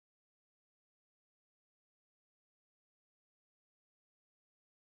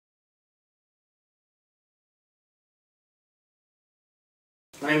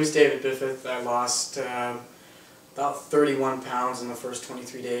My name is David Biffith. I lost about 31 pounds in the first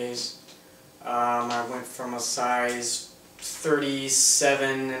 23 days. I went from a size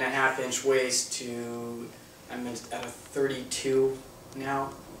 37.5-inch waist to I'm at a 32 now,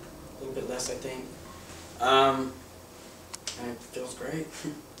 a little bit less I think, and it feels great.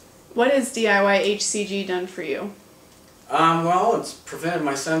 What has DIYHCG done for you? Well, it's prevented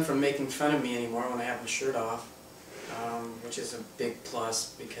my son from making fun of me anymore when I have my shirt off, which is a big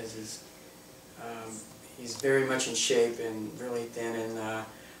plus because he's very much in shape and really thin, and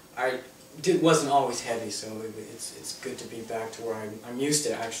wasn't always heavy, so it's good to be back to where I'm used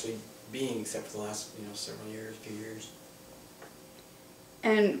to actually being, except for the last several years, few years.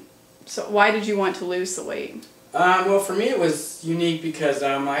 And so, why did you want to lose the weight? Well, for me it was unique because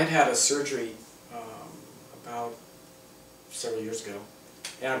I had had a surgery about several years ago,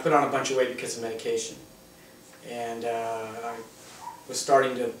 and I put on a bunch of weight because of medication, and I was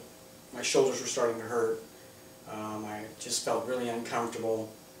starting to, my shoulders were starting to hurt. I just felt really uncomfortable,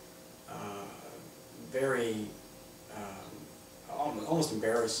 very almost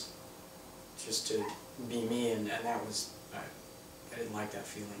embarrassed just to be me, and that was, I didn't like that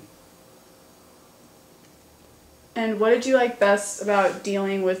feeling. And what did you like best about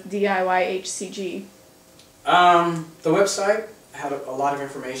dealing with DIYHCG? The website had a lot of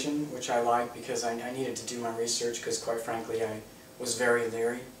information, which I liked because I needed to do my research, because quite frankly I was very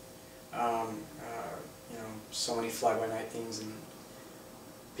leery. So many fly-by-night things and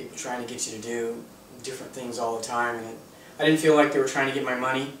people trying to get you to do different things all the time, and I didn't feel like they were trying to get my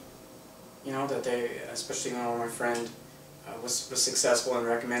money. That they, especially when my friend was successful and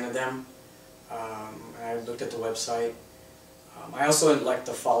recommended them. I looked at the website. I also liked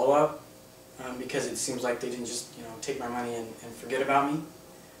the follow-up because it seems like they didn't just take my money and forget about me.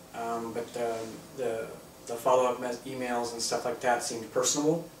 But the follow-up emails and stuff like that seemed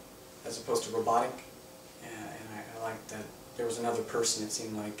personable as opposed to robotic, and I liked that there was another person, it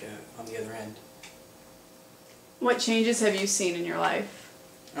seemed like, on the other end. What changes have you seen in your life?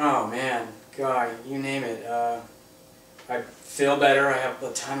 Oh man, God, you name it. I feel better, I have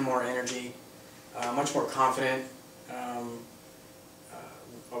a ton more energy, much more confident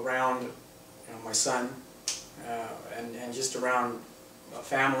around my son and just around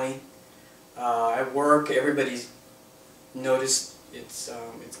family. At work, everybody's noticed it's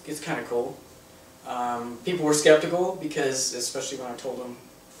kind of cool. People were skeptical because, especially when I told them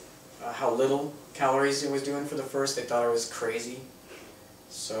how little calories it was doing for the first, they thought I was crazy.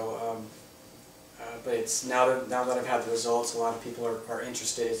 So, but it's now that I've had the results, a lot of people are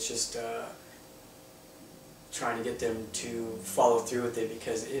interested. It's just trying to get them to follow through with it,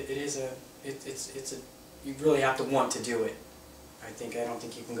 because it's a you really have to want to do it. I don't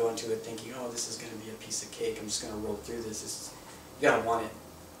think you can go into it thinking, oh, this is going to be a piece of cake, I'm just going to roll through this. You got to want it.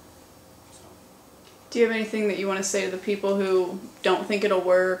 So. Do you have anything that you want to say to the people who don't think it'll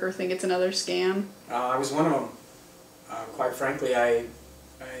work or think it's another scam? I was one of them. Quite frankly, I'm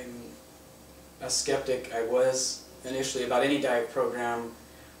a skeptic. I was initially about any diet program,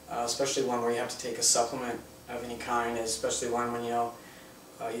 especially one where you have to take a supplement of any kind, especially one when you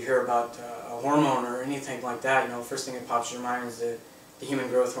hear about a hormone or anything like that. The first thing that pops in your mind is the human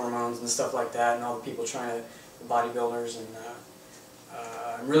growth hormones and stuff like that, and all the people trying to, the bodybuilders, and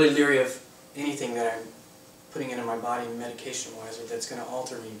I'm really leery of anything that I'm putting into my body medication-wise or that's going to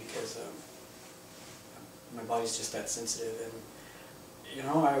alter me, because my body's just that sensitive. And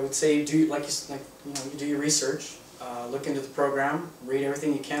I would say you do you do your research, look into the program, read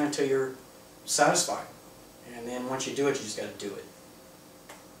everything you can until you're satisfied, and then once you do it, you just got to do it.